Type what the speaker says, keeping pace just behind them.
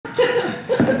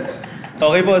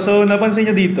Okay po, so napansin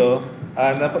nyo dito,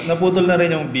 naputol na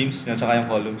rin yung beams nyo tsaka yung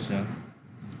columns nyo.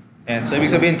 And so ibig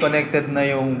sabihin, connected na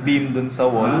yung beam dun sa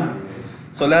wall.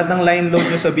 So lahat ng line load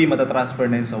nyo sa beam matatransfer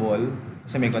na yun sa wall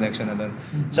kasi may connection na dun.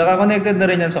 Tsaka connected na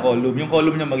rin yan sa column. Yung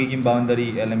column nyo magiging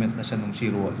boundary element na siya ng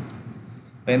shear wall.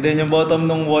 And then yung bottom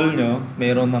ng wall nyo,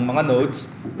 mayroon ng mga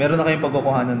nodes, meron na kayong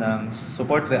pagkukuhanan ng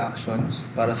support reactions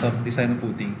para sa design ng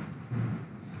footing.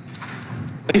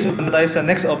 Okay, so punta tayo sa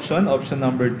next option, option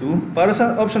number 2. Para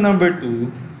sa option number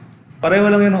 2,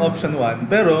 pareho lang yun ng option 1,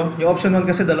 pero yung option 1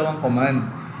 kasi dalawang command.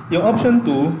 Yung option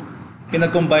 2,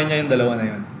 pinag-combine niya yung dalawa na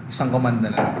yun. Isang command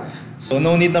na lang. So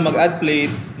no need na mag-add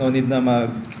plate, no need na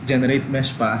mag-generate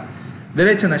mesh pa.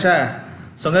 Diretso na siya.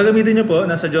 So ang gagamitin nyo po,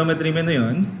 nasa geometry menu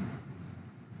yun.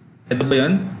 Ito ba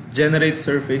yun? Generate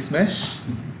surface mesh.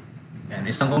 Yan,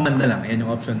 isang command na lang. Yan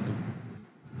yung option 2.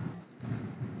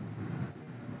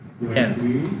 Yan.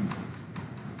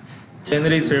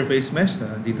 Generate surface mesh.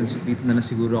 Dito na lang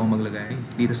siguro ako maglagay.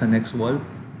 Dito sa next wall.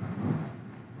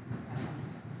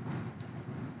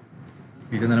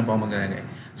 Dito na lang po ako maglagay.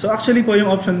 So actually po yung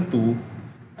option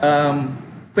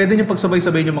 2, pwede nyo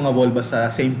pagsabay-sabay yung mga wall ba sa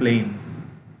same plane.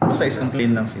 Basta isang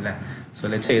plane lang sila. So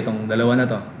let's say itong dalawa na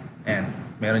to. Ayan.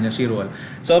 Meron yung shear wall.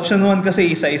 So option 1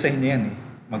 kasi isa-isahin niya yan eh.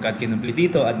 Mag-add kayo ng plate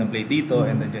dito, add ng plate dito,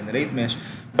 and then generate mesh.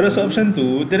 Pero sa option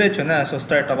 2, diretso na. So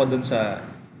start ako dun sa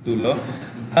dulo.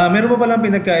 Meron pa palang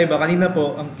pinagkaiba. Kanina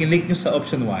po, ang kinlink nyo sa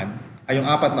option 1 ay yung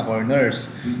 4 na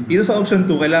corners. Dito sa option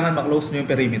 2, kailangan maklose nyo yung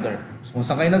perimeter. So kung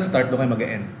saan kayo nag-start, doon kayo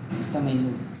mag-end. Basta may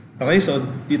loop. Okay, so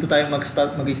dito tayo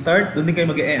mag-start, doon din kayo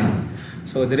mag-end.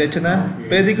 So diretso na.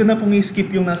 Pwede ko na pong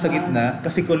i-skip yung nasa gitna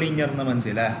kasi collinear naman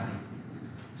sila.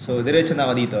 So diretso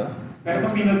na ako dito. Pero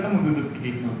pag pinag-ta,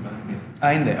 mag-duplicate mo ba?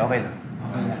 Hindi. Okay lang.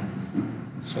 Okay lang.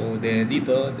 So,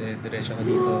 dito, diretso ka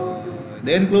dito.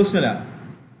 Then, close nyo lang.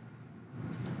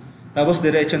 Tapos,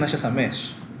 diretso na siya sa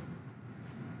mesh.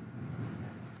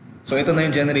 So, ito na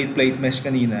yung generate plate mesh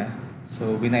kanina.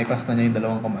 So, bypass na niya yung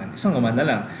dalawang command. Isang command na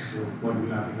lang.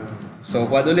 So,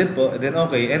 quad ulit po. Then,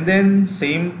 okay. And then,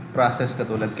 same process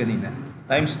katulad kanina.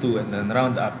 Times 2 and then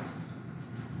round up.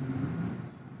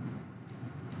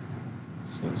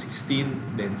 So,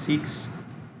 16, then 6.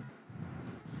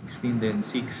 16, then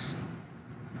 6.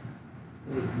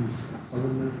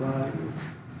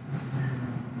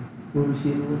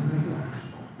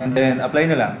 And then, apply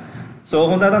na lang.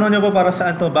 So, kung tatanong nyo po para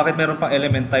saan to, bakit meron pang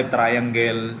element type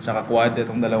triangle, tsaka quad,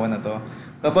 itong dalawa na to.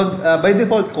 Kapag, by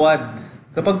default, quad.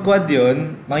 Kapag quad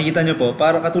yun, makikita nyo po,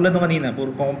 para katulad ng kanina,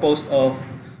 puro composed of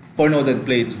 4 noded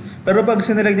plates. Pero pag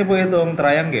sinelect nyo po itong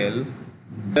triangle,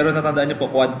 pero natandaan nyo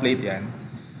po, quad plate yan,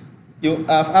 yung,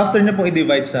 after nyo po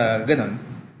i-divide sa ganon,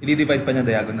 i-divide pa niya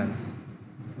diagonal.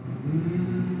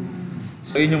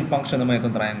 So, yun yung function naman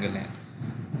itong triangle na yan.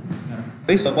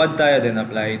 Okay, so quad tayo, then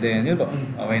apply, then yun po.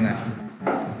 Okay na.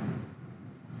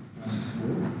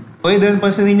 Okay, then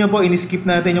pansinin nyo po, in-skip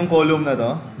natin yung column na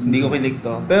to. Hindi ko kilik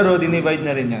to. Pero, dinivide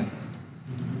na rin yan.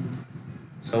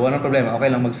 So, walang problema. Okay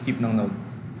lang mag-skip ng node.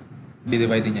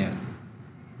 Di-divide niya yan.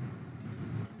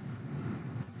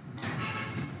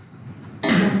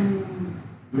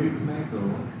 Plate na ito,